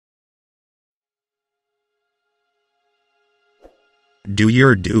Do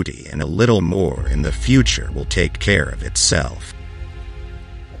your duty, and a little more in the future will take care of itself.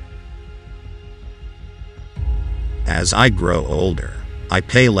 As I grow older, I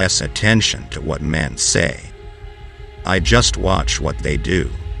pay less attention to what men say. I just watch what they do.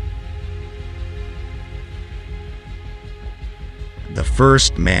 The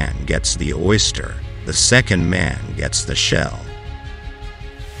first man gets the oyster, the second man gets the shell.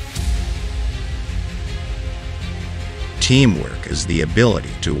 Teamwork is the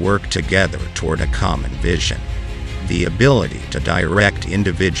ability to work together toward a common vision, the ability to direct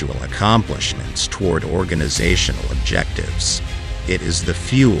individual accomplishments toward organizational objectives. It is the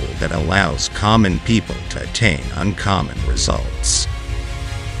fuel that allows common people to attain uncommon results.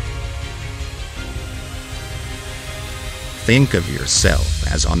 Think of yourself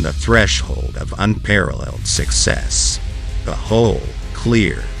as on the threshold of unparalleled success. A whole,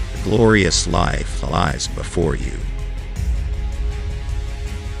 clear, glorious life lies before you.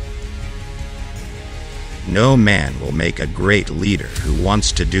 No man will make a great leader who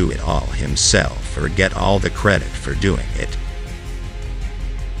wants to do it all himself or get all the credit for doing it.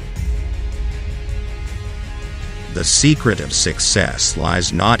 The secret of success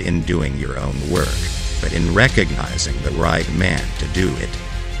lies not in doing your own work, but in recognizing the right man to do it.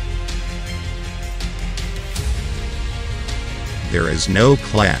 There is no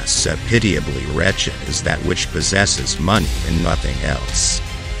class so pitiably wretched as that which possesses money and nothing else.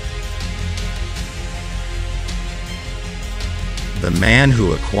 The man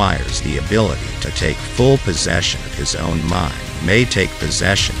who acquires the ability to take full possession of his own mind may take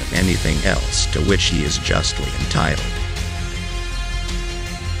possession of anything else to which he is justly entitled.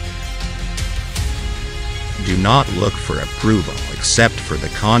 Do not look for approval except for the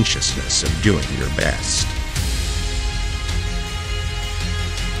consciousness of doing your best.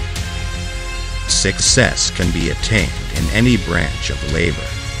 Success can be attained in any branch of labor.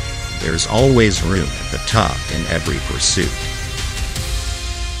 There's always room at the top in every pursuit.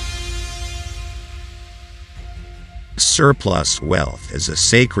 Surplus wealth is a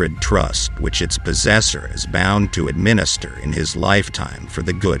sacred trust which its possessor is bound to administer in his lifetime for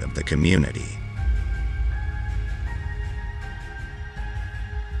the good of the community.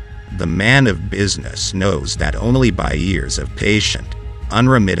 The man of business knows that only by years of patient,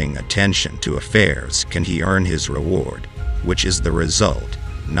 unremitting attention to affairs can he earn his reward, which is the result,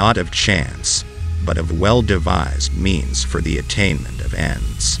 not of chance, but of well-devised means for the attainment of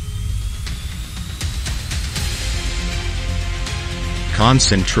ends.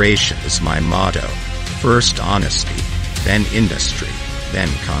 Concentration is my motto. First honesty, then industry, then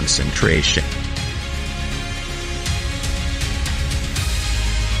concentration.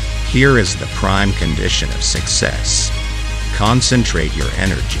 Here is the prime condition of success. Concentrate your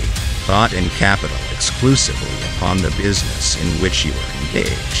energy, thought and capital exclusively upon the business in which you are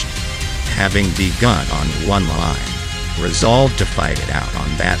engaged. Having begun on one line, resolve to fight it out on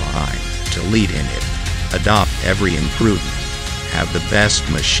that line, to lead in it, adopt every improvement, have the best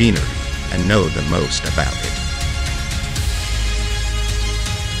machinery, and know the most about it.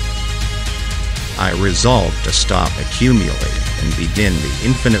 I resolve to stop accumulating and begin the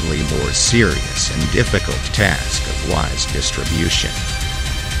infinitely more serious and difficult task of wise distribution.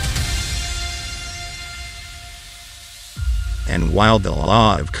 And while the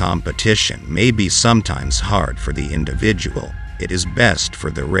law of competition may be sometimes hard for the individual, it is best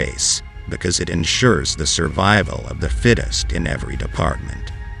for the race, because it ensures the survival of the fittest in every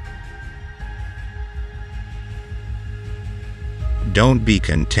department. Don't be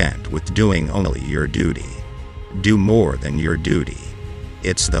content with doing only your duty. Do more than your duty.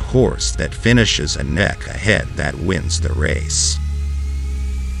 It's the horse that finishes a neck ahead that wins the race.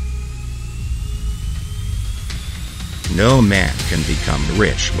 No man can become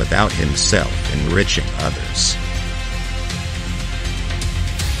rich without himself enriching others.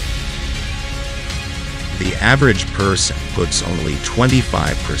 The average person puts only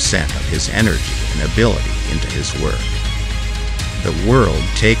 25% of his energy and ability into his work. The world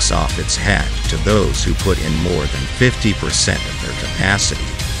takes off its hat to those who put in more than 50% of their capacity,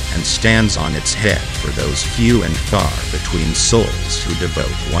 and stands on its head for those few and far between souls who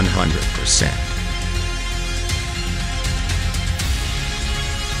devote 100%.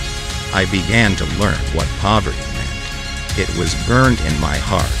 I began to learn what poverty meant. It was burned in my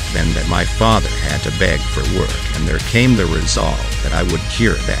heart then that my father had to beg for work, and there came the resolve that I would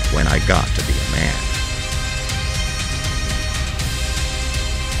cure that when I got to be a man.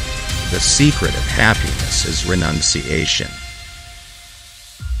 The secret of happiness is renunciation.